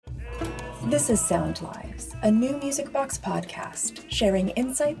This is Sound Lives, a new Music Box podcast sharing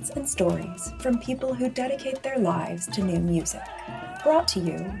insights and stories from people who dedicate their lives to new music. Brought to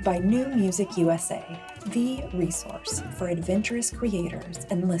you by New Music USA, the resource for adventurous creators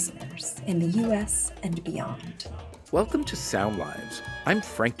and listeners in the US and beyond. Welcome to Sound Lives. I'm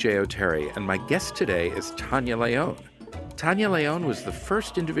Frank J. O'Terry, and my guest today is Tanya Leone. Tanya Leone was the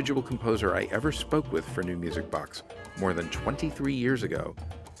first individual composer I ever spoke with for New Music Box more than 23 years ago.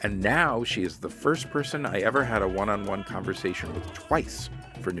 And now she is the first person I ever had a one-on-one conversation with twice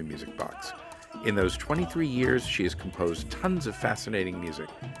for New Music Box. In those 23 years, she has composed tons of fascinating music,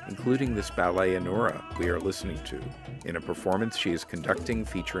 including this ballet Anura we are listening to, in a performance she is conducting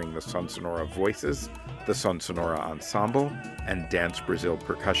featuring the Sonsonora Voices, the Sonsonora Ensemble, and Dance Brazil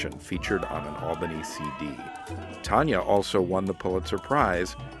Percussion, featured on an Albany CD. Tanya also won the Pulitzer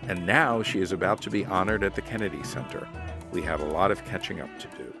Prize, and now she is about to be honored at the Kennedy Center. We have a lot of catching up to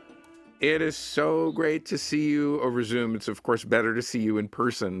do. It is so great to see you over Zoom. It's, of course, better to see you in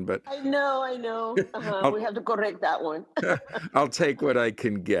person, but... I know. We have to correct that one. I'll take what I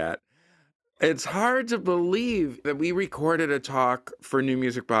can get. It's hard to believe that we recorded a talk for New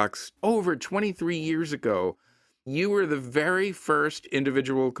Music Box over 23 years ago. You were the very first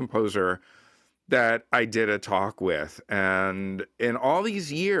individual composer that I did a talk with. And in all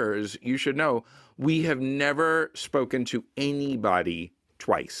these years, you should know, we have never spoken to anybody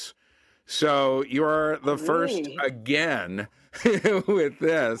twice. So you're the first again with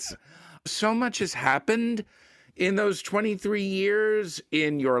this. So much has happened in those 23 years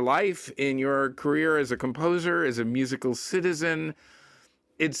in your life, in your career as a composer, as a musical citizen.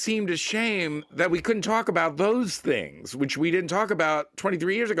 It seemed a shame that we couldn't talk about those things, which we didn't talk about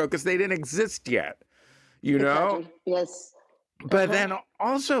 23 years ago because they didn't exist yet, you know? Exactly. Yes. But then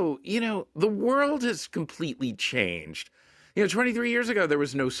also, the world has completely changed. 23 years ago, there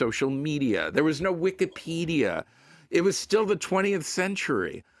was no social media. There was no Wikipedia. It was still the 20th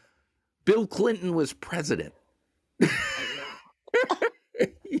century. Bill Clinton was president.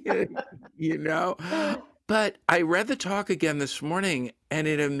 But I read the talk again this morning, and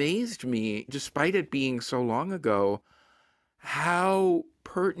it amazed me, despite it being so long ago, how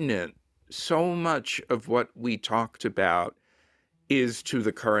pertinent so much of what we talked about is to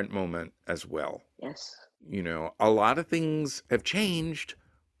the current moment as well. Yes. A lot of things have changed,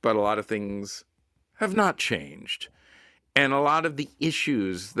 but a lot of things have not changed. And a lot of the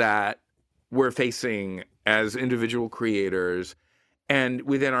issues that we're facing as individual creators and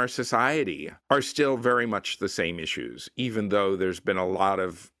within our society are still very much the same issues, even though there's been a lot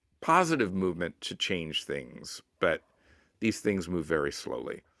of positive movement to change things. But these things move very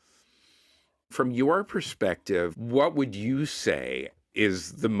slowly. From your perspective, what would you say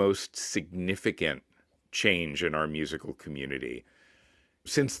is the most significant change in our musical community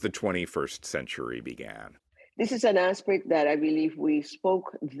since the 21st century began? This is an aspect that I believe we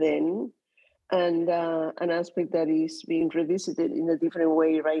spoke then, and an aspect that is being revisited in a different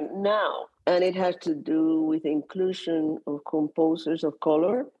way right now. And it has to do with the inclusion of composers of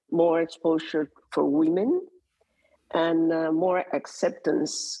color, more exposure for women, and more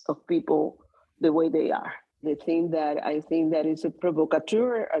acceptance of people the way they are. The thing that I think that is a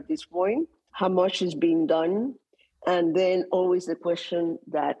provocateur at this point, how much is being done, and then always the question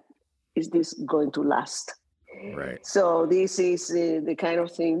that, is this going to last? Right. So this is the kind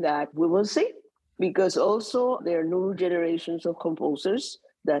of thing that we will see, because also there are new generations of composers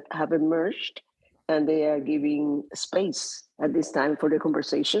that have emerged, and they are giving space at this time for the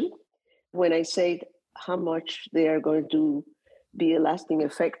conversation. When I say how much they are going to be a lasting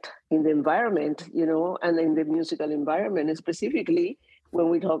effect in the environment, and in the musical environment, and specifically when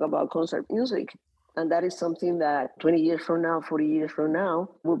we talk about concert music. And that is something that 20 years from now, 40 years from now,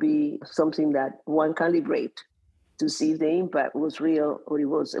 will be something that one calibrate to see if the impact was real or it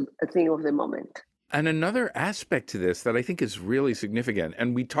was a thing of the moment. And another aspect to this that I think is really significant,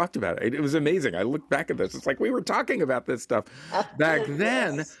 and we talked about it, it was amazing. I look back at this, it's like we were talking about this stuff back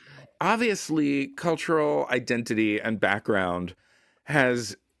then. Yes. Obviously, cultural identity and background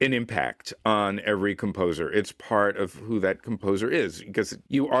has an impact on every composer. It's part of who that composer is, because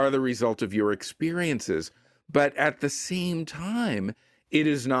you are the result of your experiences. But at the same time, it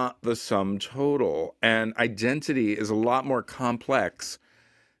is not the sum total. And identity is a lot more complex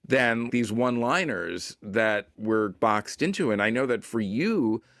than these one-liners that we're boxed into. And I know that for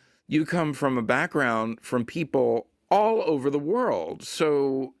you, you come from a background from people all over the world.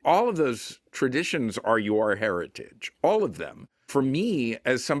 So all of those traditions are your heritage, all of them. For me,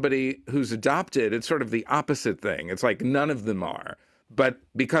 as somebody who's adopted, it's sort of the opposite thing. It's like none of them are. But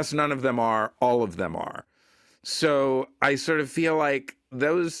because none of them are, all of them are. So I sort of feel like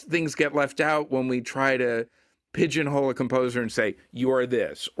those things get left out when we try to pigeonhole a composer and say, you are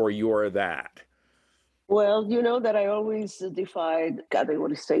this or you are that. Well, you know that I always defied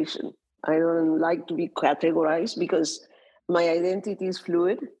categorization. I don't like to be categorized because my identity is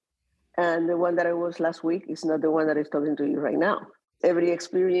fluid. And the one that I was last week is not the one that is talking to you right now. Every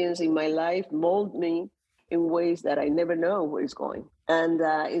experience in my life mold me in ways that I never know where it's going. And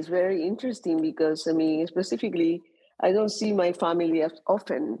it's very interesting because, I mean, specifically, I don't see my family as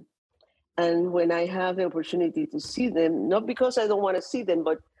often. And when I have the opportunity to see them, not because I don't want to see them,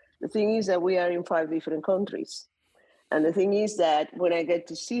 but the thing is that we are in 5 different countries. And the thing is that when I get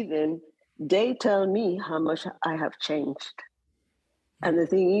to see them, they tell me how much I have changed. And the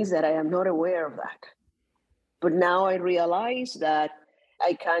thing is that I am not aware of that. But now I realize that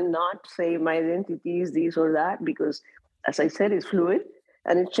I cannot say my identity is this or that because, as I said, it's fluid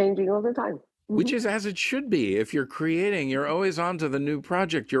and it's changing all the time. Which is as it should be. If you're creating, you're always on to the new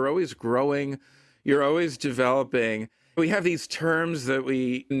project. You're always growing. You're always developing. We have these terms that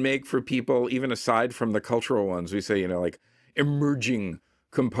we make for people, even aside from the cultural ones. We say, you know, like emerging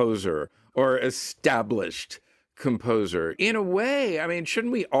composer or established composer. In a way, I mean,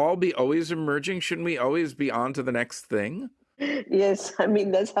 shouldn't we all be always emerging? Shouldn't we always be on to the next thing? Yes, I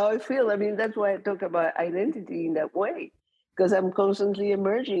mean, that's how I feel. I mean, that's why I talk about identity in that way, because I'm constantly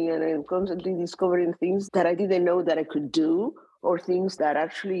emerging and I'm constantly discovering things that I didn't know that I could do or things that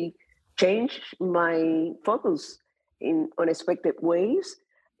actually change my focus in unexpected ways.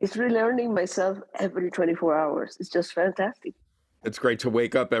 It's relearning myself every 24 hours. It's just fantastic. It's great to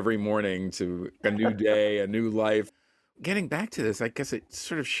wake up every morning to a new day, a new life. Getting back to this, I guess it's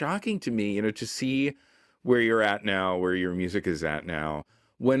sort of shocking to me, you know, to see where you're at now, where your music is at now.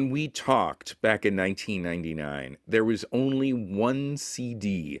 When we talked back in 1999, there was only one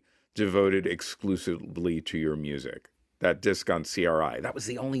CD devoted exclusively to your music, that disc on CRI. That was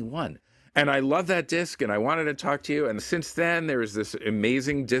the only one. And I love that disc, and I wanted to talk to you. And since then, there's this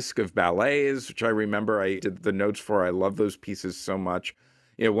amazing disc of ballets, which I remember I did the notes for. I love those pieces so much.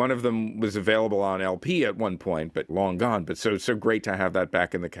 You know, one of them was available on LP at one point, but long gone. But so great to have that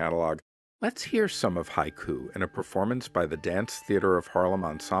back in the catalog. Let's hear some of Haiku in a performance by the Dance Theater of Harlem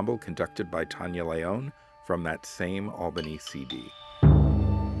Ensemble conducted by Tanya Leon from that same Albany CD.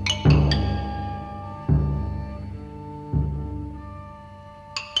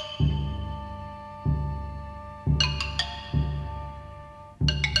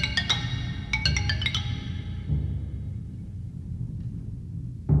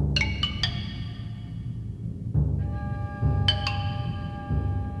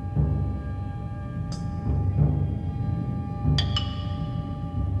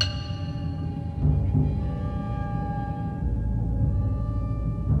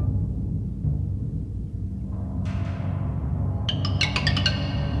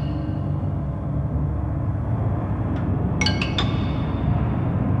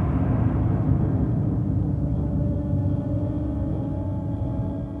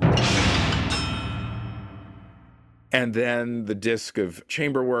 And then the disc of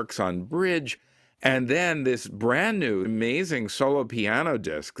chamber works on bridge, and then this brand new, amazing solo piano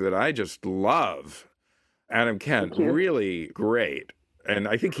disc that I just love. Adam Kent, really great. And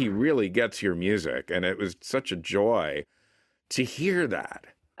I think he really gets your music, and it was such a joy to hear that.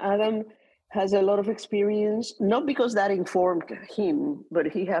 Adam has a lot of experience, not because that informed him, but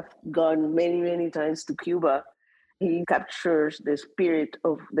he has gone many, many times to Cuba. He captures the spirit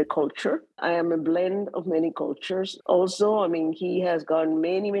of the culture. I am a blend of many cultures. Also, I mean, he has gone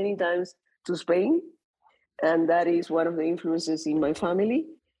many, many times to Spain, and that is one of the influences in my family.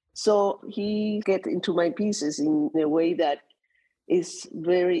 So he gets into my pieces in a way that is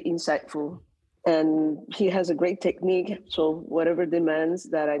very insightful. And he has a great technique. So whatever demands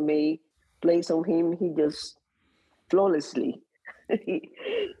that I may place on him, he just flawlessly,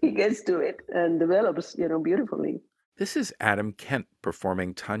 he gets to it and develops, beautifully. This is Adam Kent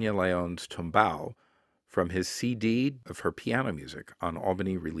performing Tanya Leon's Tumbao from his CD of her piano music on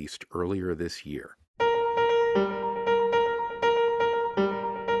Albany, released earlier this year.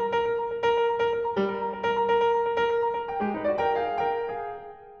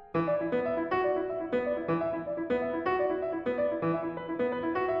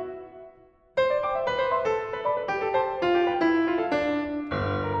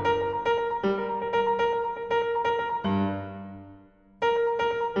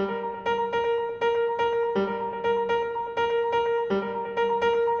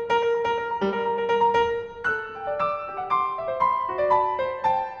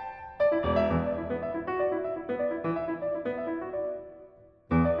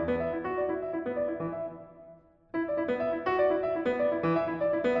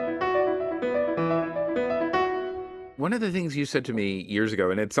 One of the things you said to me years ago,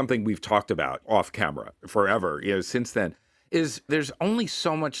 and it's something we've talked about off camera forever, since then, is there's only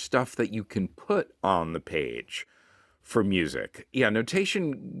so much stuff that you can put on the page for music. Yeah,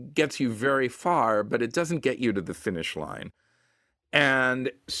 notation gets you very far, but it doesn't get you to the finish line.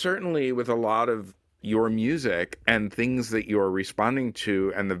 And certainly with a lot of your music and things that you're responding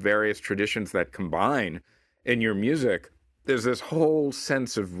to and the various traditions that combine in your music, there's this whole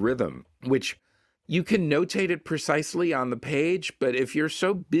sense of rhythm, which you can notate it precisely on the page, but if you're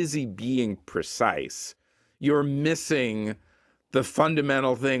so busy being precise, you're missing the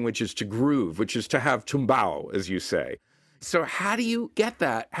fundamental thing, which is to groove, which is to have tumbao, as you say. So how do you get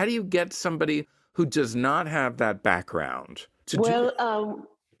that? How do you get somebody who does not have that background to do it?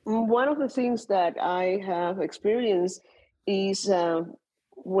 One of the things that I have experienced is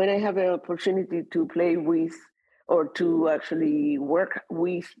when I have an opportunity to play with or to actually work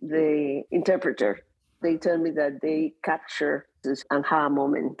with the interpreter, they tell me that they capture this aha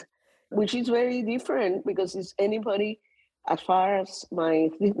moment, which is very different because it's anybody, as far as my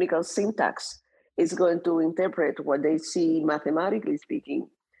rhythmical syntax is going to interpret what they see mathematically speaking.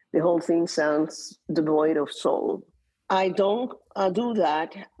 The whole thing sounds devoid of soul. I don't do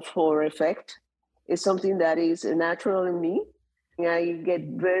that for effect. It's something that is natural in me. I get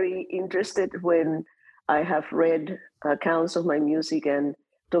very interested when I have read accounts of my music and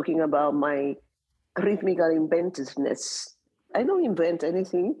talking about my rhythmical inventiveness. I don't invent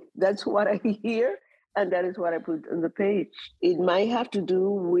anything. That's what I hear, and that is what I put on the page. It might have to do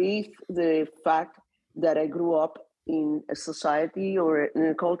with the fact that I grew up in a society or in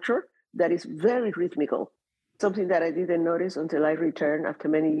a culture that is very rhythmical. Something that I didn't notice until I returned after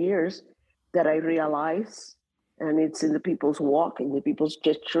many years, that I realized, and it's in the people's walk, in the people's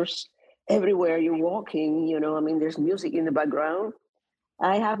gestures. Everywhere you're walking, there's music in the background.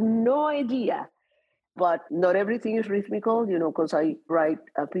 I have no idea, but not everything is rhythmical, because I write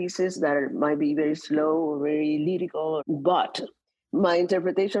pieces that might be very slow or very lyrical. But my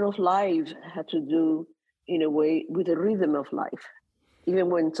interpretation of life had to do, in a way, with the rhythm of life. Even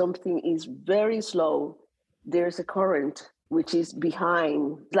when something is very slow, there's a current which is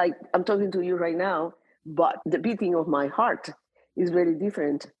behind. Like I'm talking to you right now, but the beating of my heart is very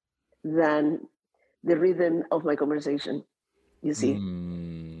different than the rhythm of my conversation, you see?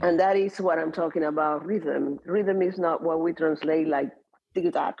 And that is what I'm talking about, rhythm. Rhythm is not what we translate like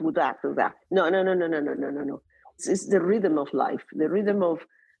tick-tack, tick-tack, tick-tack. No. It's the rhythm of life, the rhythm of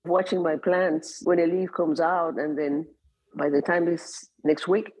watching my plants when a leaf comes out, and then by the time it's next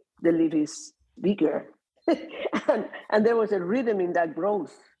week, the leaf is bigger. and there was a rhythm in that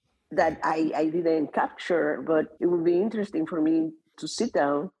growth that I didn't capture, but it would be interesting for me to sit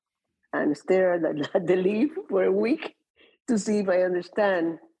down and stare at the leaf for a week to see if I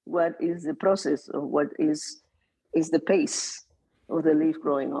understand what is the process of what is the pace of the leaf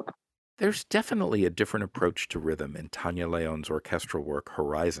growing up. There's definitely a different approach to rhythm in Tania León's orchestral work,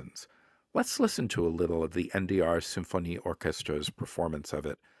 Horizons. Let's listen to a little of the NDR Symphony Orchestra's performance of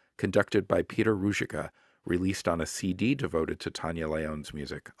it, conducted by Peter Ruzicka, released on a CD devoted to Tania León's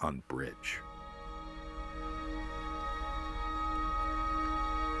music on Bridge.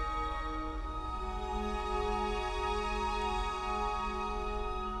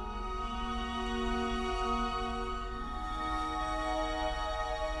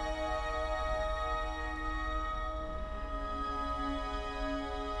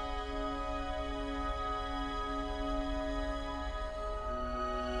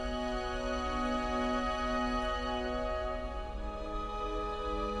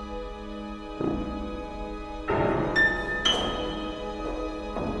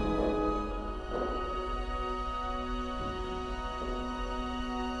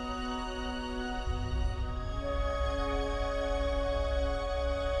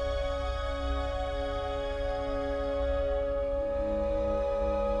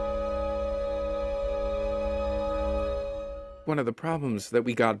 One of the problems that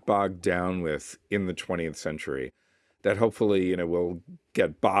we got bogged down with in the 20th century that hopefully, we'll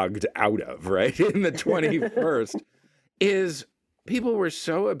get bogged out of, right, in the 21st, is people were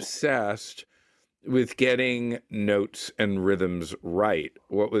so obsessed with getting notes and rhythms right,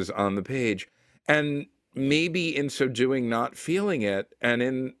 what was on the page, and maybe in so doing not feeling it. And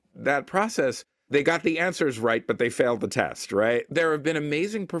in that process, they got the answers right, but they failed the test, right? There have been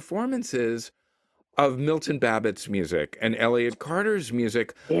amazing performances of Milton Babbitt's music and Elliott Carter's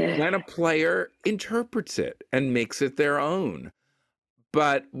music when a player interprets it and makes it their own.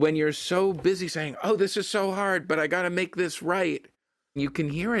 But when you're so busy saying, oh, this is so hard, but I got to make this right, you can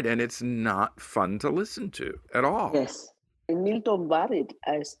hear it and it's not fun to listen to at all. Yes. In Milton Babbitt,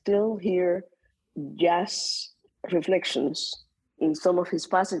 I still hear jazz reflections in some of his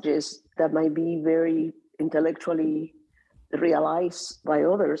passages that might be very intellectually realized by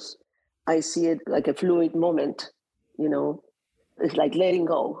others. I see it like a fluid moment, you know, it's like letting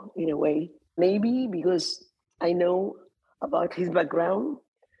go in a way. Maybe because I know about his background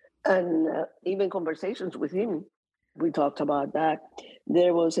and even conversations with him, we talked about that.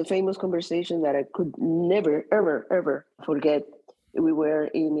 There was a famous conversation that I could never, ever, ever forget. We were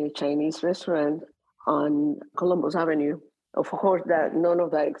in a Chinese restaurant on Columbus Avenue. Of course, that none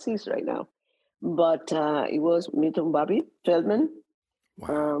of that exists right now, but it was Milton Bobby Feldman,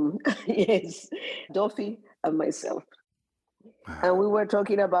 Wow. yes, Duffy, and myself. Wow. And we were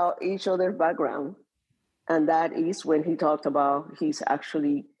talking about each other's background. And that is when he talked about he's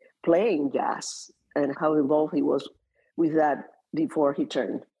actually playing jazz and how involved he was with that before he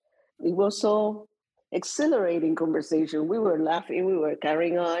turned. It was so exhilarating conversation. We were laughing, we were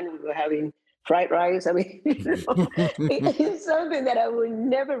carrying on, we were having fried rice. I mean, it's something that I will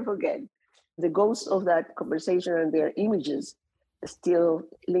never forget. The ghosts of that conversation and their images still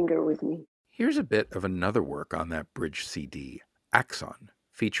linger with me. Here's a bit of another work on that bridge CD, Axon,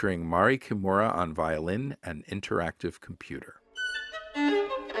 featuring Mari Kimura on violin and interactive computer.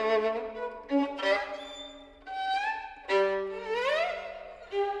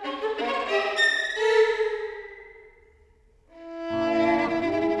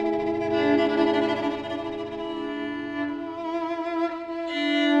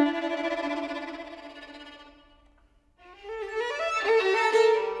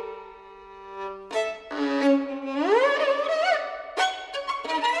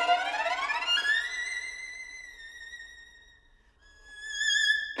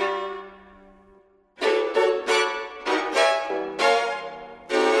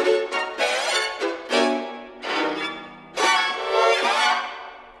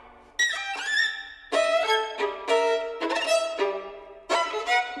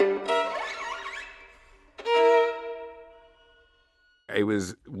 It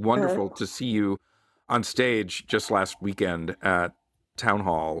was wonderful to see you on stage just last weekend at Town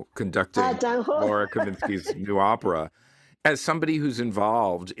Hall conducting Laura Kaminsky's new opera. As somebody who's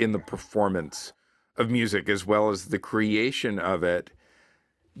involved in the performance of music as well as the creation of it,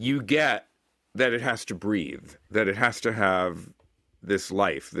 you get that it has to breathe, that it has to have this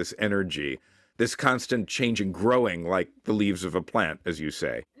life, this energy, this constant change and growing like the leaves of a plant, as you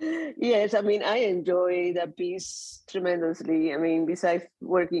say. Yes, I mean, I enjoy that piece tremendously. I mean, besides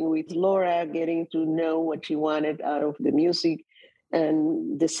working with Laura, getting to know what she wanted out of the music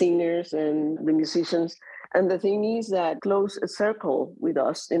and the singers and the musicians. And the thing is that close a circle with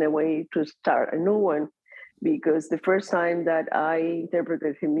us in a way to start a new one, because the first time that I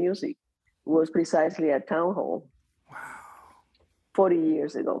interpreted her music was precisely at Town Hall. Wow. 40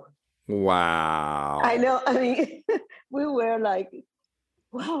 years ago. Wow. I know. I mean, we were like,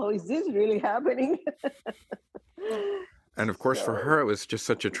 wow, is this really happening? And of course, for her, it was just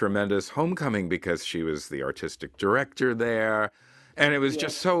such a tremendous homecoming because she was the artistic director there. And it was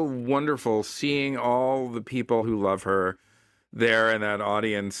just so wonderful seeing all the people who love her there in that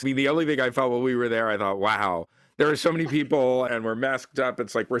audience. I mean, the only thing I felt while we were there, I thought, wow, there are so many people and we're masked up.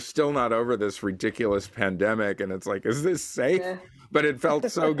 It's like, we're still not over this ridiculous pandemic. And it's like, is this safe? Yeah. But it felt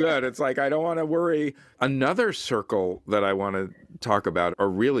so good. It's like, I don't want to worry. Another circle that I want to talk about, a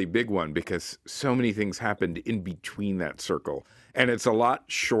really big one, because so many things happened in between that circle. And it's a lot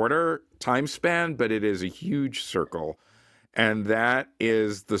shorter time span, but it is a huge circle. And that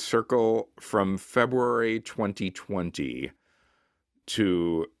is the circle from February 2020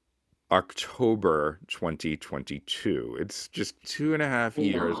 to October 2022. It's just 2.5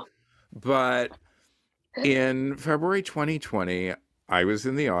 years. But in February 2020, I was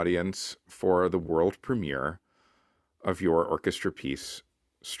in the audience for the world premiere of your orchestra piece,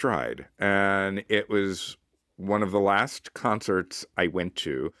 Stride. And it was one of the last concerts I went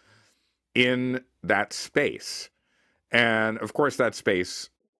to in that space. And of course, that space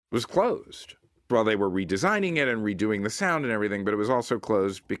was closed. Well, they were redesigning it and redoing the sound and everything, but it was also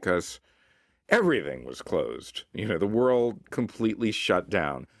closed because everything was closed. You know, the world completely shut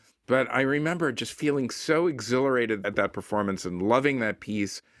down. But I remember just feeling so exhilarated at that performance and loving that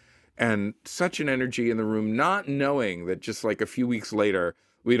piece and such an energy in the room, not knowing that just like a few weeks later,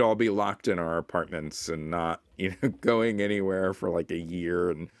 we'd all be locked in our apartments and not, going anywhere for like a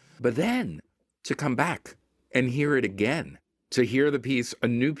year. But then to come back and hear it again, to hear the piece, a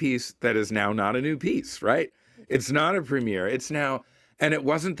new piece that is now not a new piece, right? It's not a premiere. It's now, and it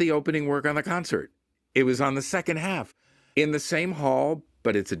wasn't the opening work on the concert. It was on the second half in the same hall,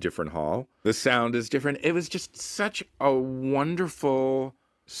 but it's a different hall. The sound is different. It was just such a wonderful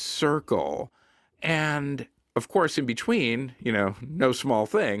circle. And Of course, in between, no small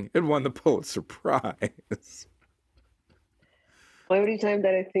thing, it won the Pulitzer Prize. Every time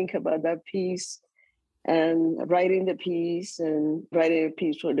that I think about that piece and writing the piece and writing a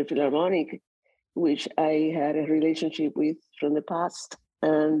piece for the Philharmonic, which I had a relationship with from the past,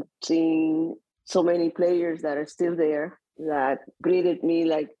 and seeing so many players that are still there that greeted me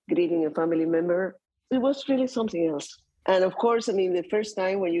like greeting a family member, it was really something else. And of course, the first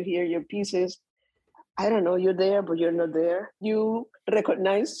time when you hear your pieces, I don't know, you're there, but you're not there. You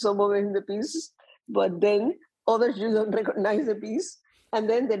recognize some of it in the piece, but then others you don't recognize the piece. And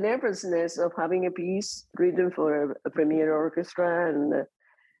then the nervousness of having a piece written for a premier orchestra and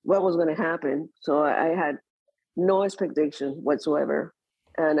what was going to happen. So I had no expectation whatsoever.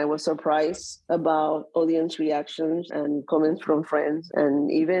 And I was surprised about audience reactions and comments from friends and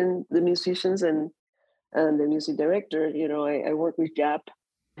even the musicians and the music director. I work with Jaap.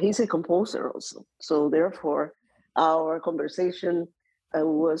 He's a composer also. So therefore, our conversation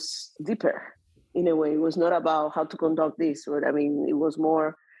was deeper in a way. It was not about how to conduct this, but it was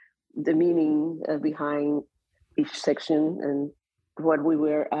more the meaning behind each section and what we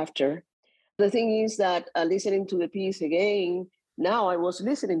were after. The thing is that listening to the piece again, now I was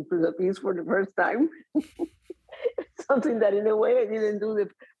listening to the piece for the first time. Something that in a way I didn't do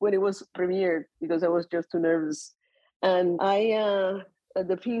when it was premiered because I was just too nervous. And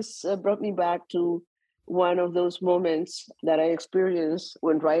the piece brought me back to one of those moments that I experienced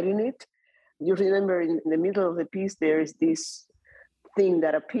when writing it. You remember in the middle of the piece, there is this thing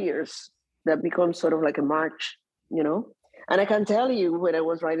that appears that becomes sort of like a march, And I can tell you when I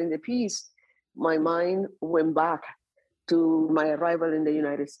was writing the piece, my mind went back to my arrival in the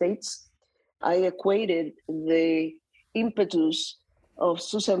United States. I equated the impetus of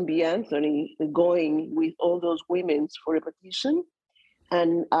Susan B. Anthony going with all those women for a petition.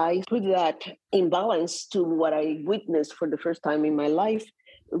 And I put that in balance to what I witnessed for the first time in my life,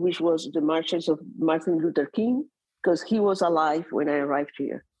 which was the marches of Martin Luther King, because he was alive when I arrived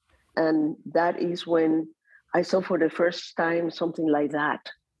here. And that is when I saw for the first time something like that.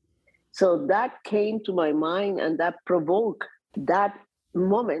 So that came to my mind and that provoked that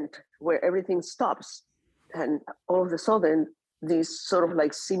moment where everything stops. And all of a sudden, this sort of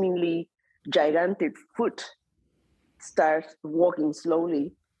like seemingly gigantic foot starts walking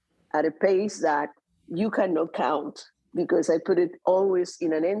slowly at a pace that you cannot count, because I put it always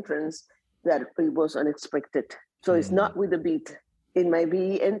in an entrance that it was unexpected. So it's not with a beat. It might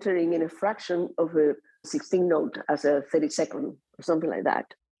be entering in a fraction of a 16th note as a 32nd or something like that.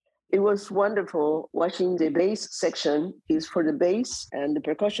 It was wonderful watching the bass section is for the bass and the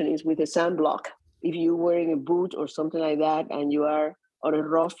percussion is with a sound block. If you're wearing a boot or something like that and you are on a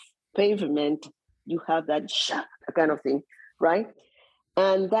rough pavement, you have that kind of thing, right?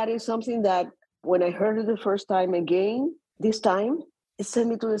 And that is something that when I heard it the first time again, this time, it sent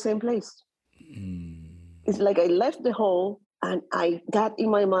me to the same place. It's like I left the hall and I got in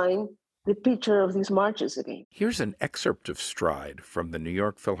my mind the picture of these marches again. Here's an excerpt of Stride from the New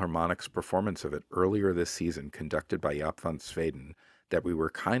York Philharmonic's performance of it earlier this season, conducted by Jaap van Zweden, that we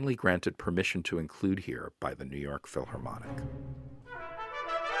were kindly granted permission to include here by the New York Philharmonic.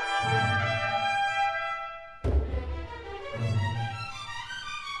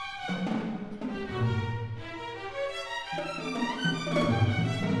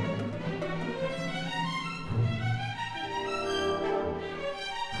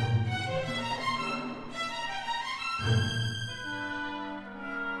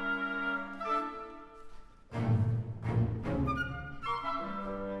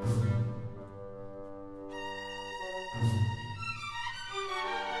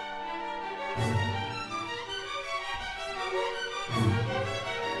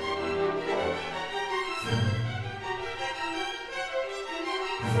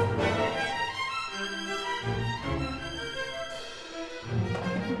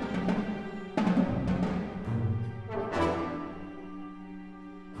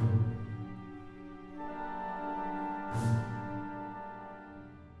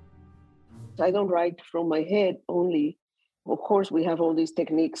 I don't write from my head only. Of course, we have all these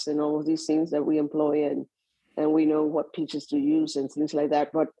techniques and all of these things that we employ and we know what pitches to use and things like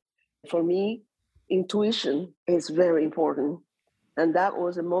that. But for me, intuition is very important. And that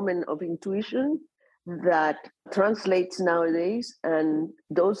was a moment of intuition that translates nowadays. And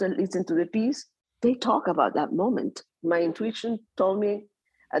those that listen to the piece, they talk about that moment. My intuition told me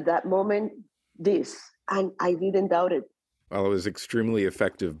at that moment this, and I didn't doubt it. Well, it was extremely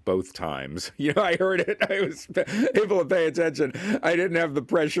effective both times. I heard it. I was able to pay attention. I didn't have the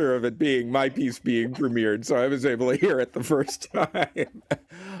pressure of it being my piece being premiered, so I was able to hear it the first time.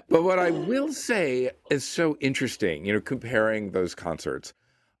 But what I will say is so interesting, comparing those concerts.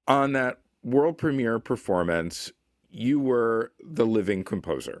 On that world premiere performance, you were the living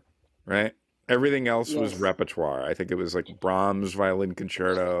composer, right? Everything else was repertoire. I think it was like Brahms' Violin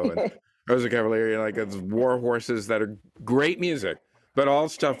Concerto and Rosa Cavalieri, like it's War Horses that are great music, but all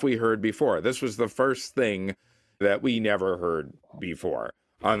stuff we heard before. This was the first thing that we never heard before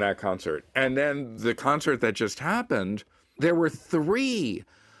on that concert. And then the concert that just happened, there were 3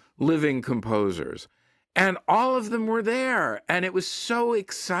 living composers, and all of them were there. And it was so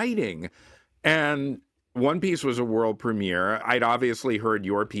exciting. And one piece was a world premiere. I'd obviously heard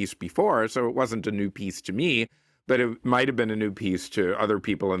your piece before, so it wasn't a new piece to me, but it might have been a new piece to other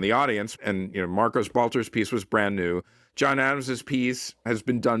people in the audience. And, Marcos Balter's piece was brand new. John Adams's piece has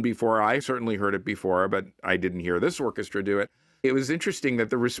been done before. I certainly heard it before, but I didn't hear this orchestra do it. It was interesting that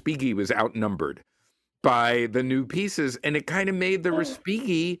the Respighi was outnumbered by the new pieces, and it kind of made the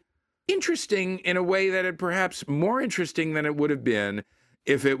Respighi interesting in a way that it perhaps more interesting than it would have been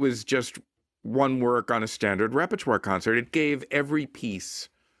if it was just one work on a standard repertoire concert. It gave every piece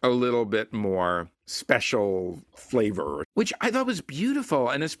a little bit more special flavor, which I thought was beautiful,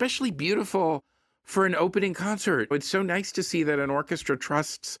 and especially beautiful for an opening concert. It's so nice to see that an orchestra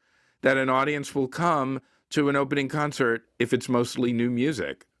trusts that an audience will come to an opening concert if it's mostly new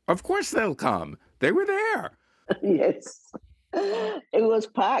music. Of course they'll come. They were there. Yes. It was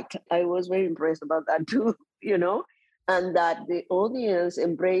packed. I was very impressed about that too, and that the audience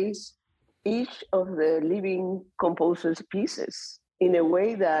embraced each of the living composer's pieces in a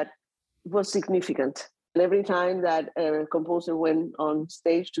way that was significant. And every time that a composer went on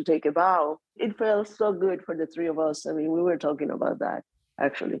stage to take a bow, it felt so good for the 3 of us. I mean, we were talking about that,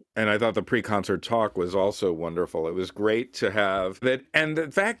 actually. And I thought the pre-concert talk was also wonderful. It was great to have that. And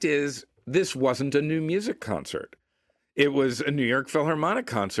the fact is, this wasn't a new music concert. It was a New York Philharmonic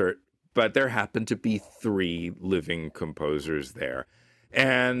concert, but there happened to be 3 living composers there.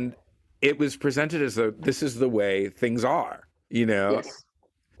 And it was presented as though this is the way things are, Yes.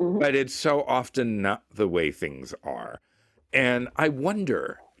 Mm-hmm. But it's so often not the way things are. And I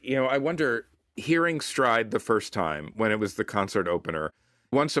wonder, hearing Stride the first time when it was the concert opener,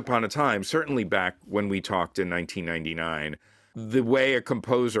 once upon a time, certainly back when we talked in 1999, the way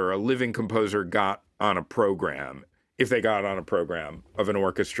a living composer got on a program, if they got on a program of an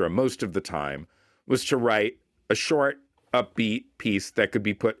orchestra most of the time, was to write a short, upbeat piece that could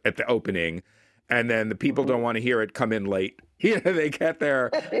be put at the opening, and then the people don't want to hear it come in late. They get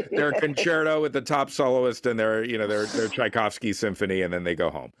their concerto with the top soloist and their Tchaikovsky symphony, and then they go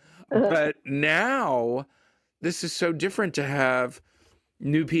home. But now this is so different to have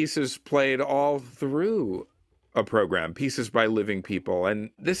new pieces played all through a program, pieces by living people. And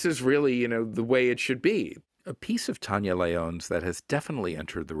this is really, the way it should be. A piece of Tania León's that has definitely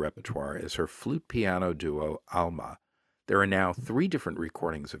entered the repertoire is her flute piano duo, Alma. There are now 3 different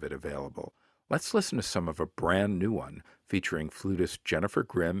recordings of it available. Let's listen to some of a brand new one featuring flutist Jennifer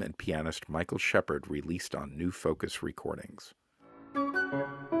Grimm and pianist Michael Shepard, released on New Focus Recordings.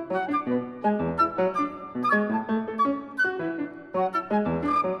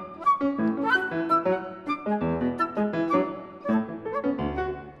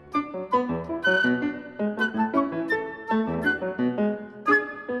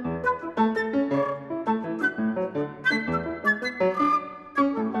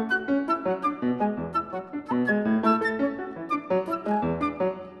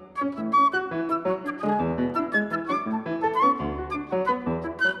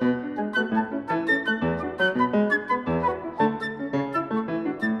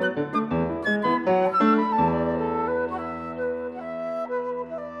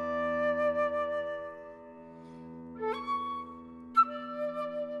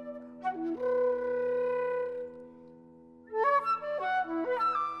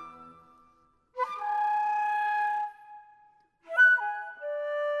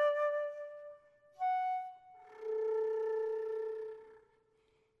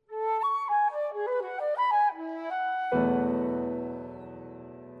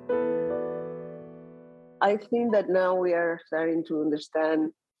 I think that now we are starting to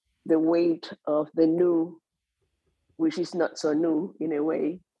understand the weight of the new, which is not so new in a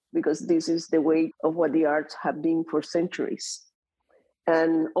way, because this is the weight of what the arts have been for centuries.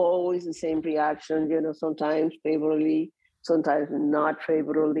 And always the same reaction, sometimes favorably, sometimes not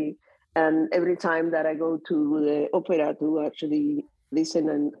favorably. And every time that I go to the opera to actually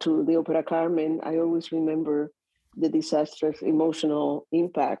listen to the opera Carmen, I always remember the disastrous emotional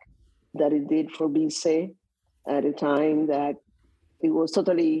impact that it did for Bizet at a time that it was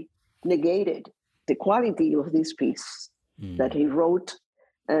totally negated the quality of this piece that he wrote,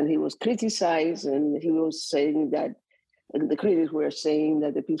 and he was criticized, and he was saying that the critics were saying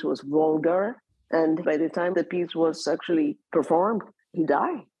that the piece was vulgar, and by the time the piece was actually performed, he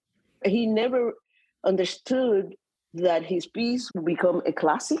died. He never understood that his piece would become a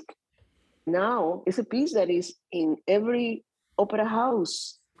classic. Now it's a piece that is in every opera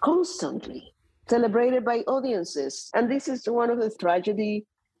house constantly, celebrated by audiences. And this is one of the tragedy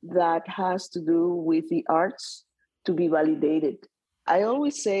that has to do with the arts to be validated. I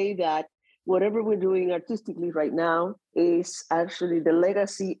always say that whatever we're doing artistically right now is actually the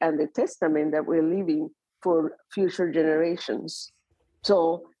legacy and the testament that we're leaving for future generations.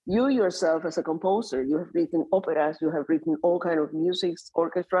 So you yourself as a composer, you have written operas, you have written all kind of music,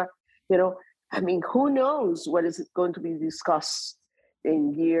 orchestra, who knows what is going to be discussed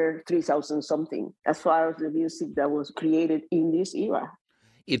in year 3000 something, as far as the music that was created in this era.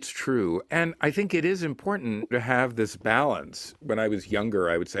 It's true. And I think it is important to have this balance. When I was younger,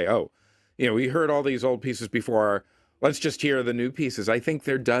 I would say, we heard all these old pieces before. Let's just hear the new pieces. I think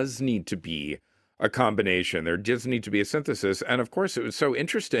there does need to be a combination. There does need to be a synthesis. And of course, it was so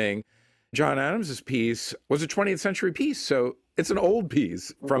interesting. John Adams's piece was a 20th century piece. So it's an old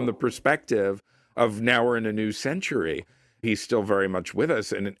piece from the perspective of now we're in a new century. He's still very much with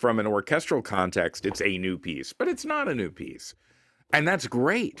us. And from an orchestral context, it's a new piece, but it's not a new piece. And that's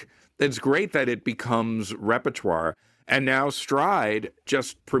great. It's great that it becomes repertoire. And now Stride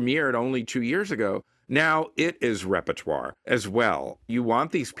just premiered only 2 years ago. Now it is repertoire as well. You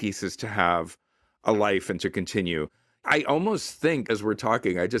want these pieces to have a life and to continue. I almost think, as we're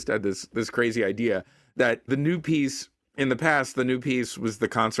talking, I just had this crazy idea that the new piece, in the past, the new piece was the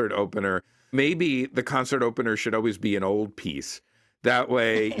concert opener. Maybe the concert opener should always be an old piece. That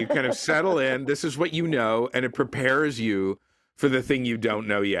way you kind of settle in. This is what you know, and it prepares you for the thing you don't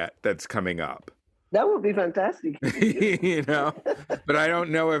know yet that's coming up. That would be fantastic. But I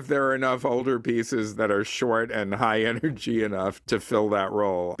don't know if there are enough older pieces that are short and high energy enough to fill that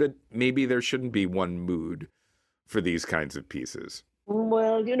role. But maybe there shouldn't be one mood for these kinds of pieces.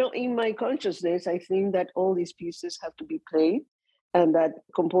 Well, in my consciousness, I think that all these pieces have to be played, and that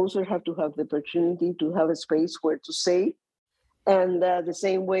composers have to have the opportunity to have a space where to say. And the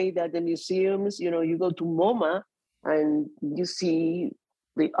same way that the museums, you go to MoMA, and you see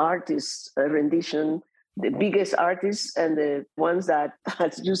the artists' rendition, the biggest artists and the ones that,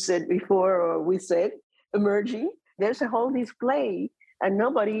 as you said before, or we said, emerging. There's a whole display, and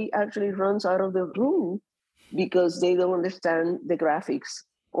nobody actually runs out of the room because they don't understand the graphics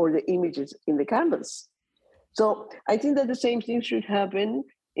or the images in the canvas. So I think that the same thing should happen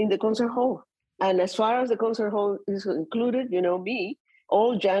in the concert hall. And as far as the concert hall is included,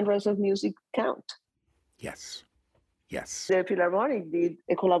 all genres of music count. Yes. The Philharmonic did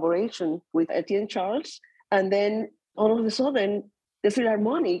a collaboration with Etienne Charles, and then all of a sudden, the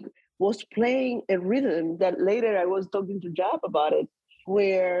Philharmonic was playing a rhythm that later I was talking to Jab about it,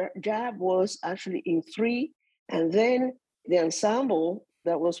 where Jab was actually in 3, and then the ensemble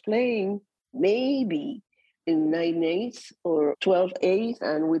that was playing maybe in 9/8 or 12/8,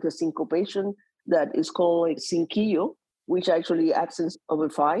 and with a syncopation that is called like cinquillo, which actually accents over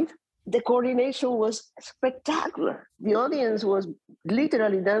 5. The coordination was spectacular. The audience was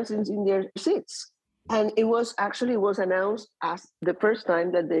literally dancing in their seats. And it was announced as the first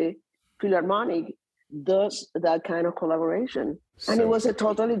time that the Philharmonic does that kind of collaboration. And it was a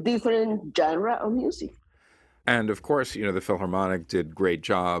totally different genre of music. And of course, the Philharmonic did great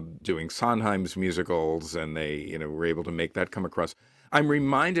job doing Sondheim's musicals, and they, were able to make that come across. I'm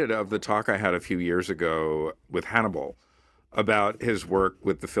reminded of the talk I had a few years ago with Hannibal about his work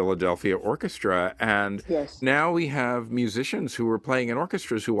with the Philadelphia Orchestra. And now we have musicians who are playing in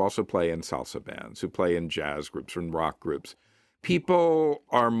orchestras who also play in salsa bands, who play in jazz groups and rock groups. People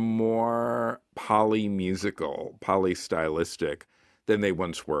are more polymusical, polystylistic than they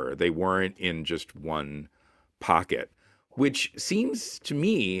once were. They weren't in just one pocket, which seems to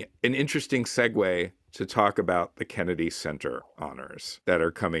me an interesting segue to talk about the Kennedy Center honors that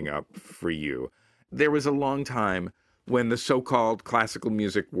are coming up for you. There was a long time when the so-called classical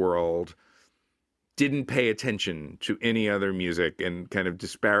music world didn't pay attention to any other music and kind of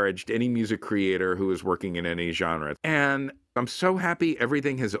disparaged any music creator who was working in any genre. And I'm so happy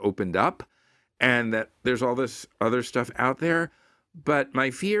everything has opened up and that there's all this other stuff out there. But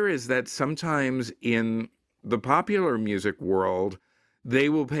my fear is that sometimes in the popular music world, they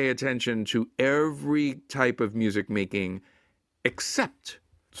will pay attention to every type of music making except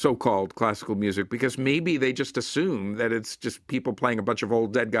so-called classical music because maybe they just assume that it's just people playing a bunch of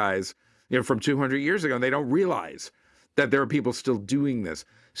old dead guys, from 200 years ago, and they don't realize that there are people still doing this.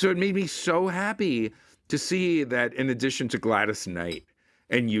 So it made me so happy to see that in addition to Gladys Knight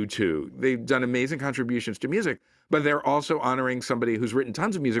and U2, they've done amazing contributions to music, but they're also honoring somebody who's written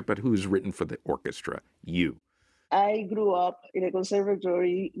tons of music, but who's written for the orchestra, you. I grew up in a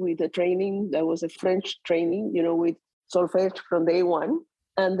conservatory with a training that was a French training, with solfège from day one,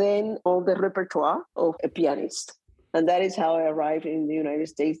 and then all the repertoire of a pianist. And that is how I arrived in the United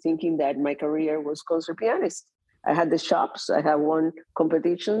States, thinking that my career was concert pianist. I had the shops, I had won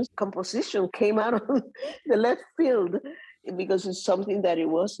competitions. Composition came out of the left field because it's something that it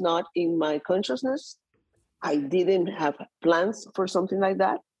was not in my consciousness. I didn't have plans for something like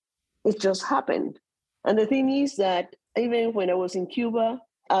that. It just happened. And the thing is that even when I was in Cuba,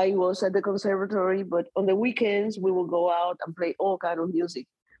 I was at the conservatory, but on the weekends, we would go out and play all kinds of music.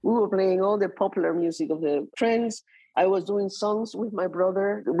 We were playing all the popular music of the friends. I was doing songs with my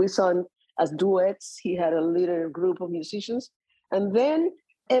brother. We sang as duets. He had a little group of musicians. And then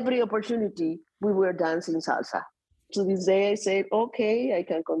every opportunity, we were dancing salsa. To this day, I said, okay, I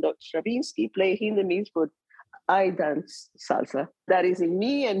can conduct Stravinsky, play Hindemith, but I dance salsa. That is in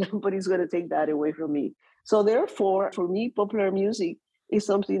me, and nobody's going to take that away from me. So therefore, for me, popular music is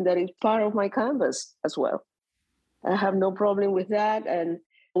something that is part of my canvas as well. I have no problem with that. And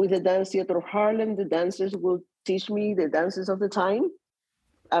with the Dance Theater of Harlem, the dancers will teach me the dances of the time.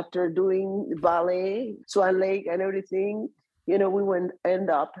 After doing ballet, Swan Lake and everything, we would end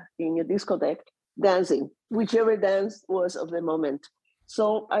up in a discotheque dancing, whichever dance was of the moment.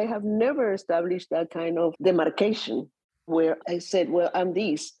 So I have never established that kind of demarcation where I said, well, I'm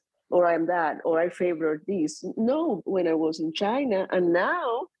this, or I'm that, or I favor this. No, when I was in China, and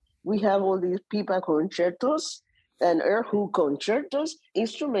now we have all these pipa concertos and erhu concertos,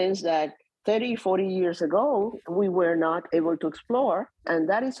 instruments that 30, 40 years ago, we were not able to explore. And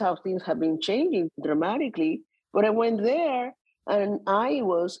that is how things have been changing dramatically. But I went there and I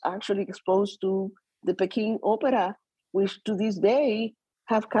was actually exposed to the Peking Opera, which to this day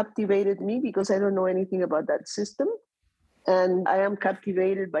have captivated me because I don't know anything about that system. And I am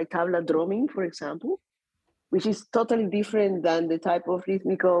captivated by tabla drumming, for example, which is totally different than the type of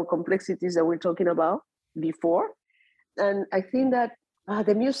rhythmical complexities that we're talking about before. And I think that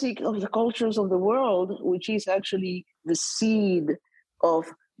the music of the cultures of the world, which is actually the seed of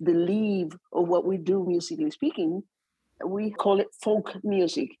the leaf of what we do musically speaking, we call it folk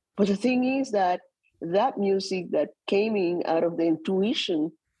music. But the thing is that music that came in out of the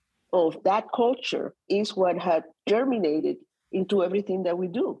intuition of that culture is what had germinated into everything that we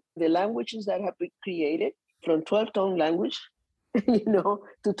do. The languages that have been created, from 12-tone language,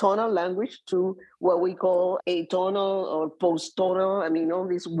 to tonal language, to what we call atonal or post-tonal. I mean, all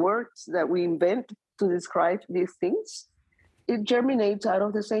these words that we invent to describe these things, it germinates out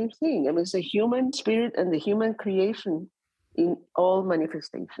of the same thing. I mean, it's the human spirit and the human creation in all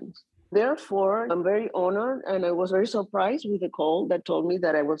manifestations. Therefore, I'm very honored, and I was very surprised with the call that told me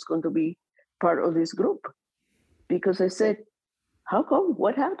that I was going to be part of this group, because I said, how come?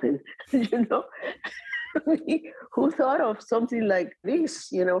 What happened? Who thought of something like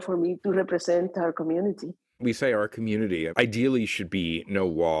this, for me to represent our community? We say our community ideally should be no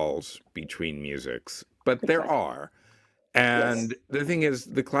walls between musics, but there are. And yes. The thing is,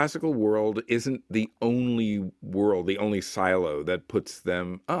 the classical world isn't the only world, the only silo that puts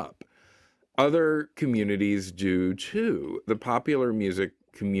them up. Other communities do too. The popular music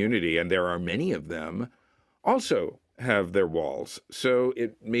community, and there are many of them, also have their walls. So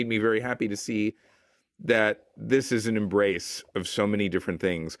it made me very happy to see that this is an embrace of so many different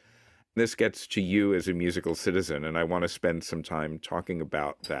things. This gets to you as a musical citizen, and I want to spend some time talking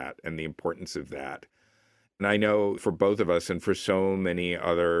about that and the importance of that. And I know for both of us and for so many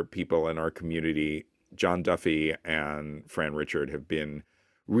other people in our community, John Duffy and Fran Richard have been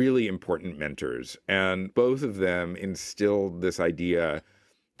really important mentors. And both of them instilled this idea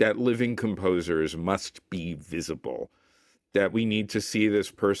that living composers must be visible, that we need to see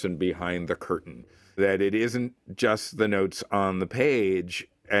this person behind the curtain, that it isn't just the notes on the page.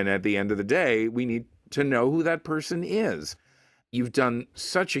 And at the end of the day, we need to know who that person is. You've done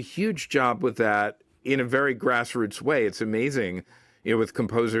such a huge job with that in a very grassroots way. It's amazing, with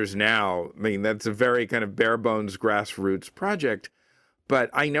composers now. I mean, that's a very kind of bare bones grassroots project. But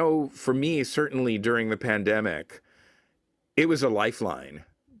I know for me, certainly during the pandemic, it was a lifeline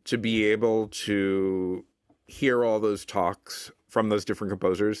to be able to hear all those talks from those different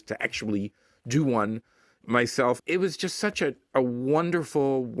composers, to actually do one myself. It was just such a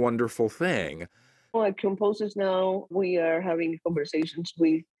wonderful, wonderful thing Like composers now, we are having conversations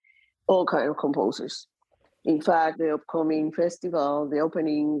with all kinds of composers. In fact, the upcoming festival, the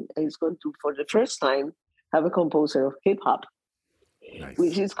opening is going to, for the first time, have a composer of hip hop,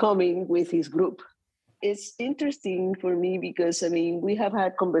 which is coming with his group. It's interesting for me because, I mean, we have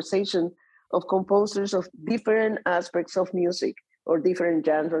had conversation of composers of different aspects of music or different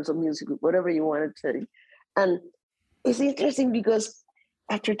genres of music, whatever you want to say. And it's interesting because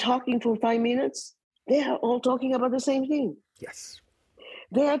after talking for 5 minutes, they are all talking about the same thing. Yes.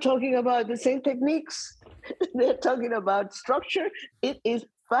 They are talking about the same techniques. They're talking about structure. It is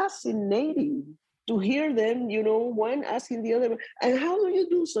fascinating to hear them, you know, one asking the other, and how do you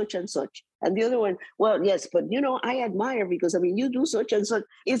do such and such? And the other one, well, yes, but, you know, I admire because, I mean, you do such and such.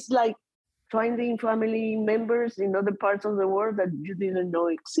 It's like finding family members in other parts of the world that you didn't know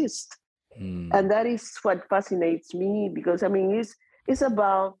exist. And that is what fascinates me because, I mean, it's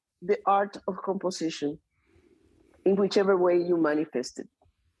about the art of composition in whichever way you manifest it.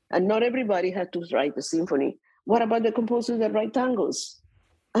 And not everybody had to write a symphony. What about the composers that write tangos?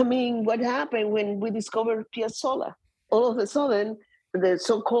 I mean, what happened when we discovered Piazzolla? All of a sudden, the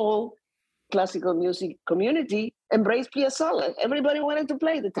so-called classical music community embraced Piazzolla. Everybody wanted to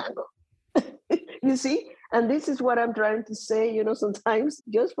play the tango. You see? And this is what I'm trying to say, you know, sometimes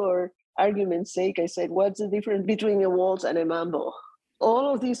just for argument's sake, I said, what's the difference between a waltz and a mambo?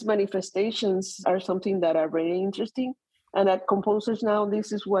 All of these manifestations are something that are very interesting. And at Composers Now,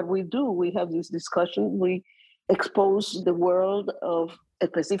 this is what we do. We have this discussion. We expose the world of a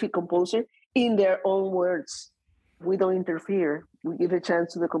specific composer in their own words. We don't interfere. We give a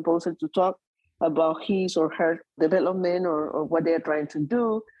chance to the composer to talk about his or her development or what they're trying to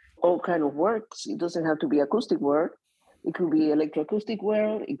do, all kind of works. It doesn't have to be acoustic work. It could be electroacoustic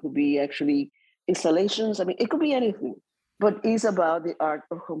work. It could be actually installations. I mean, it could be anything, but it's about the art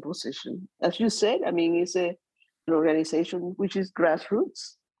of composition. As you said, I mean, it's an organization which is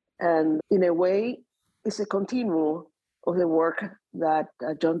grassroots. And in a way, it's a continual of the work that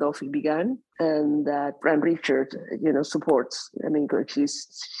John Duffy began and that Fran Richard, you know, supports. I mean,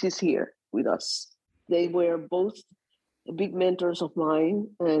 she's here with us. They were both big mentors of mine,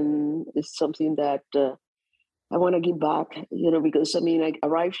 and it's something that I want to give back, you know, because I mean, I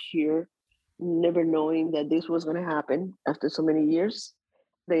arrived here never knowing that this was going to happen after so many years.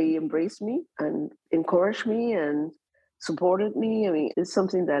 They embraced me and encouraged me and supported me. I mean, it's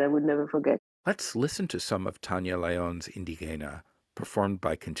something that I would never forget. Let's listen to some of Tania León's Indigena, performed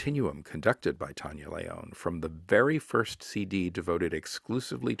by Continuum, conducted by Tania León, from the very first CD devoted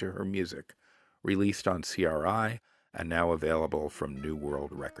exclusively to her music, released on CRI and now available from New World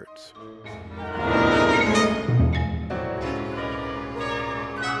Records.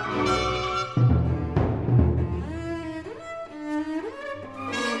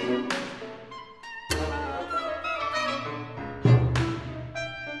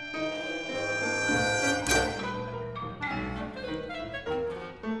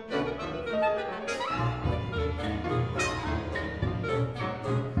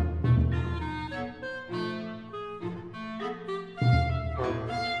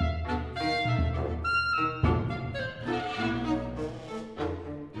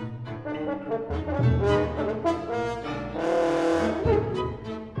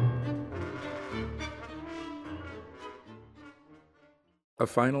 A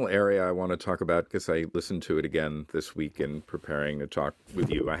final area I want to talk about, because I listened to it again this week in preparing a talk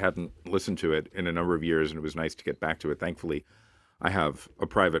with you. I hadn't listened to it in a number of years, and it was nice to get back to it. Thankfully, I have a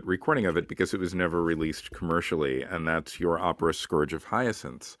private recording of it because it was never released commercially, and that's your opera Scourge of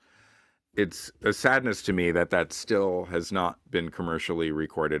Hyacinths. It's a sadness to me that that still has not been commercially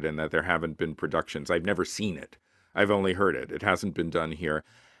recorded and that there haven't been productions. I've never seen it. I've only heard it. It hasn't been done here.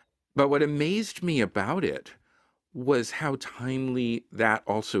 But what amazed me about it was how timely that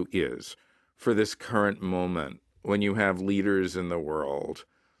also is for this current moment when you have leaders in the world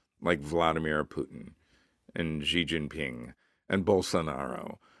like Vladimir Putin and Xi Jinping and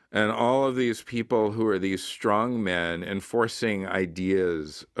Bolsonaro and all of these people who are these strong men enforcing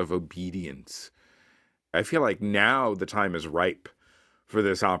ideas of obedience. I feel like now the time is ripe for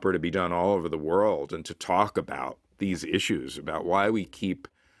this opera to be done all over the world and to talk about these issues, about why we keep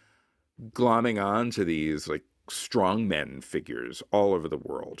glomming on to these like strongmen figures all over the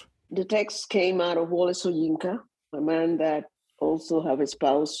world. The text came out of Wole Soyinka, a man that also have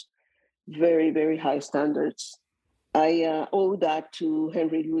espoused very, very high standards. I owe that to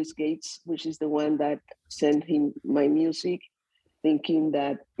Henry Louis Gates, which is the one that sent him my music, thinking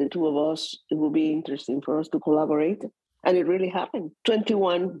that the two of us, it would be interesting for us to collaborate. And it really happened.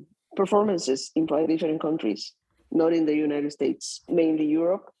 21 performances in 5 different countries, not in the United States, mainly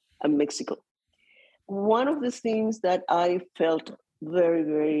Europe and Mexico. one of the things that I felt very,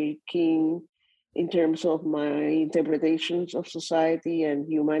 very keen in terms of my interpretations of society and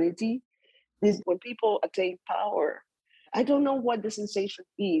humanity is when people attain power. I don't know what the sensation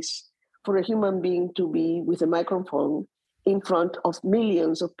is for a human being to be with a microphone in front of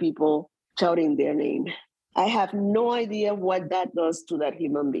millions of people shouting their name. I have no idea what that does to that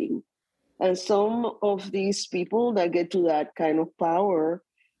human being. And some of these people that get to that kind of power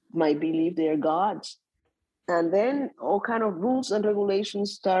might believe they're gods. And then all kind of rules and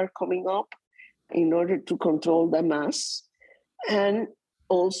regulations start coming up in order to control the mass. And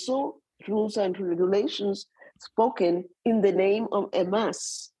also rules and regulations spoken in the name of a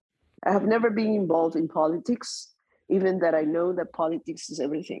mass. I have never been involved in politics, even that I know that politics is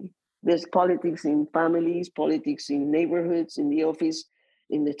everything. There's politics in families, politics in neighborhoods, in the office,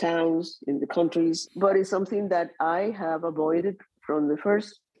 in the towns, in the countries. But it's something that I have avoided from the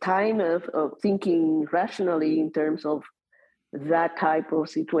first time of thinking rationally in terms of that type of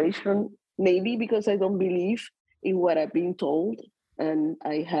situation. Maybe because I don't believe in what I've been told. And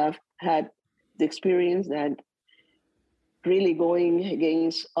I have had the experience that really going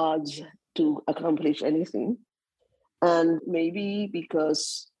against odds to accomplish anything. And maybe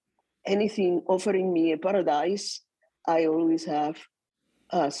because anything offering me a paradise, I always have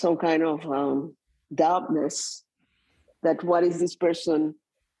some kind of doubtness that what is this person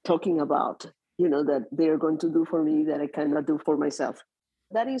talking about, that they're going to do for me that I cannot do for myself.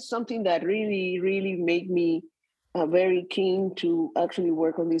 That is something that really, really made me very keen to actually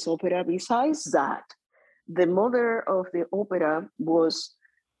work on this opera. Besides that, the mother of the opera was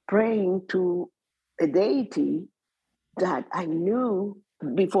praying to a deity that I knew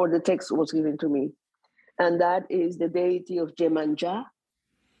before the text was given to me. And that is the deity of Jemanja,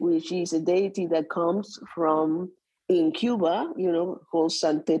 which is a deity that comes from in Cuba, called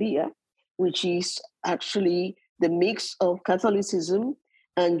Santeria, which is actually the mix of Catholicism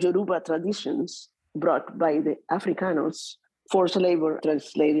and Yoruba traditions brought by the Africanos, forced labor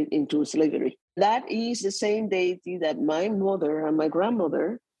translated into slavery. That is the same deity that my mother and my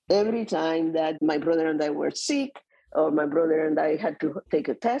grandmother, every time that my brother and I were sick, or my brother and I had to take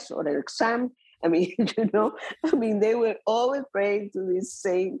a test or an exam, they were always praying to this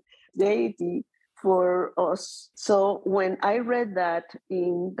same deity for us. So when I read that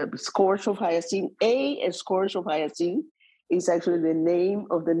in A Scourge of Hyacinth, A Scourge of Hyacinth is actually the name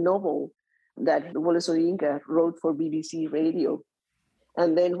of the novel that Wole Soyinka wrote for BBC Radio.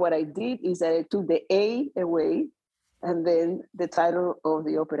 And then what I did is I took the A away, and then the title of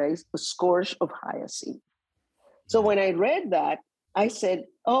the opera is A Scourge of Hyacinth. So when I read that, I said,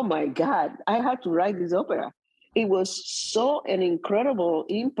 oh my God, I had to write this opera. It was so an incredible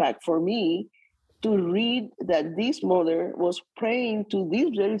impact for me to read that this mother was praying to this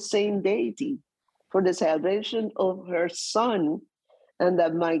very same deity for the salvation of her son, and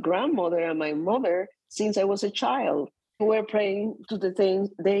that my grandmother and my mother, since I was a child, were praying to the same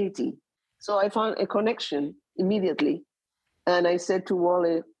deity. So I found a connection immediately. And I said to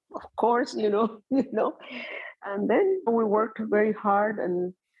Wole, of course, And then we worked very hard.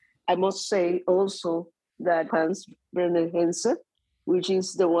 And I must say also that Hans Werner Henze, which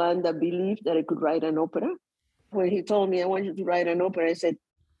is the one that believed that I could write an opera, when he told me, I want you to write an opera, I said,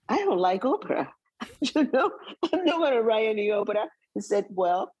 I don't like opera. I'm not going to write any opera. He said,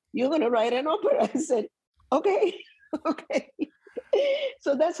 well, you're going to write an opera. I said, okay, okay.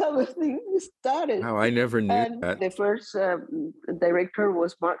 So that's how the thing started. Oh, I never knew and that. The first director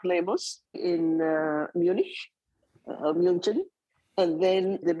was Mark Lemos in Munich. And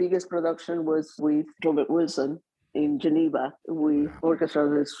then the biggest production was with Robert Wilson in Geneva with Orchestra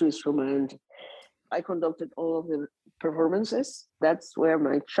of the Swiss Romande. I conducted all of the performances. That's where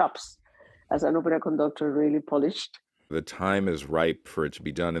my chops as an opera conductor really polished. The time is ripe for it to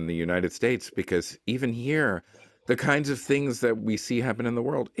be done in the United States, because even here, the kinds of things that we see happen in the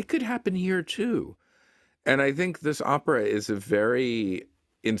world, it could happen here too. And I think this opera is a very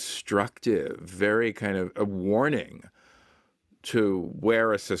instructive, very kind of a warning to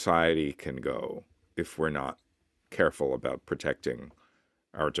where a society can go if we're not careful about protecting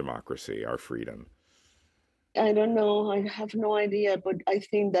our democracy, our freedom. I don't know. I have no idea. But I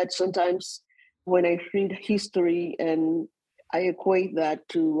think that sometimes when I read history and I equate that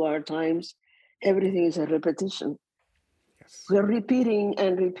to our times, everything is a repetition. Yes. We're repeating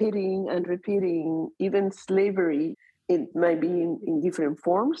and repeating and repeating. Even slavery, it might be in different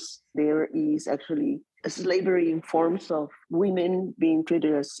forms. There is actually a slavery in forms of women being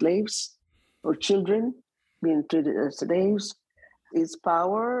treated as slaves or children being treated as slaves. It's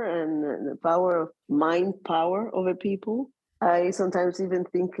power and the power of mind power over people. I sometimes even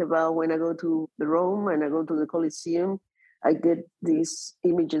think about when I go to the Rome and I go to the Colosseum, I get these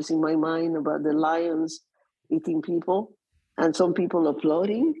images in my mind about the lions eating people and some people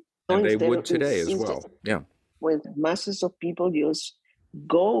applauding. And they would today as well. Yeah. When masses of people just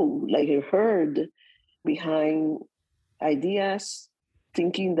go like a herd behind ideas,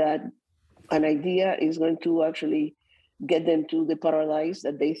 thinking that an idea is going to actually get them to the paradise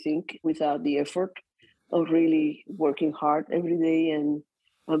that they think without the effort of really working hard every day and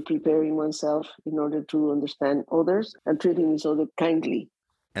preparing oneself in order to understand others and treating each other kindly.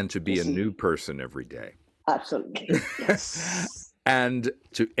 And to be a new person every day. Absolutely. Yes. And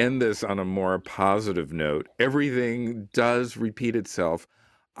to end this on a more positive note, everything does repeat itself.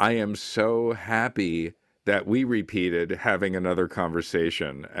 I am so happy that we repeated having another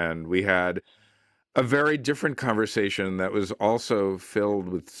conversation. And we had a very different conversation that was also filled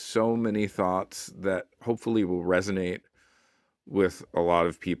with so many thoughts that hopefully will resonate with a lot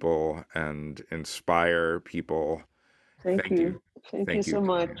of people and inspire people. Thank you. Thank you so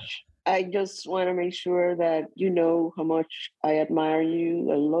much. I just want to make sure that you know how much I admire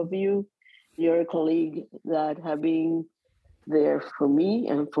you. I love you. You're a colleague that have been there for me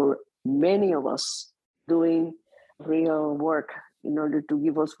and for many of us doing real work in order to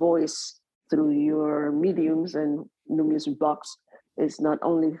give us voice through your mediums. And New Music Box is not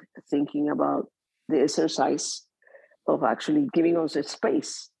only thinking about the exercise of actually giving us a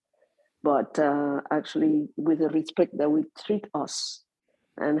space, but actually with the respect that we treat us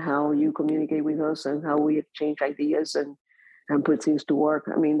and how you communicate with us and how we exchange ideas and put things to work.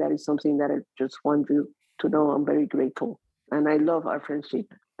 I mean, that is something that I just want you to know. I'm very grateful. And I love our friendship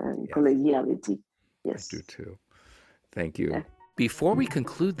and collegiality. Yes. I do too. Thank you. Yeah. Before we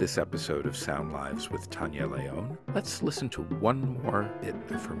conclude this episode of Sound Lives with Tania León, let's listen to one more bit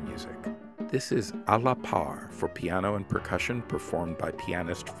of her music. This is A La Par for piano and percussion, performed by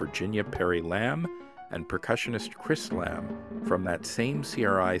pianist Virginia Perry Lamb and percussionist Chris Lamb from that same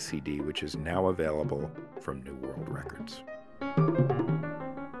CRI CD, which is now available from New World Records.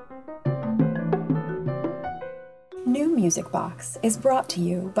 New Music Box is brought to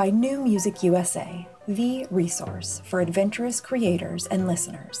you by New Music USA, the resource for adventurous creators and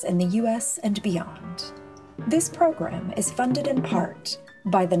listeners in the U.S. and beyond. This program is funded in part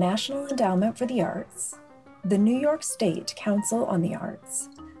by the National Endowment for the Arts, the New York State Council on the Arts,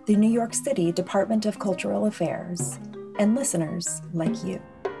 the New York City Department of Cultural Affairs, and listeners like you.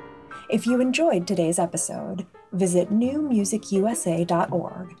 If you enjoyed today's episode, visit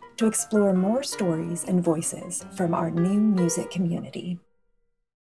newmusicusa.org to explore more stories and voices from our new music community.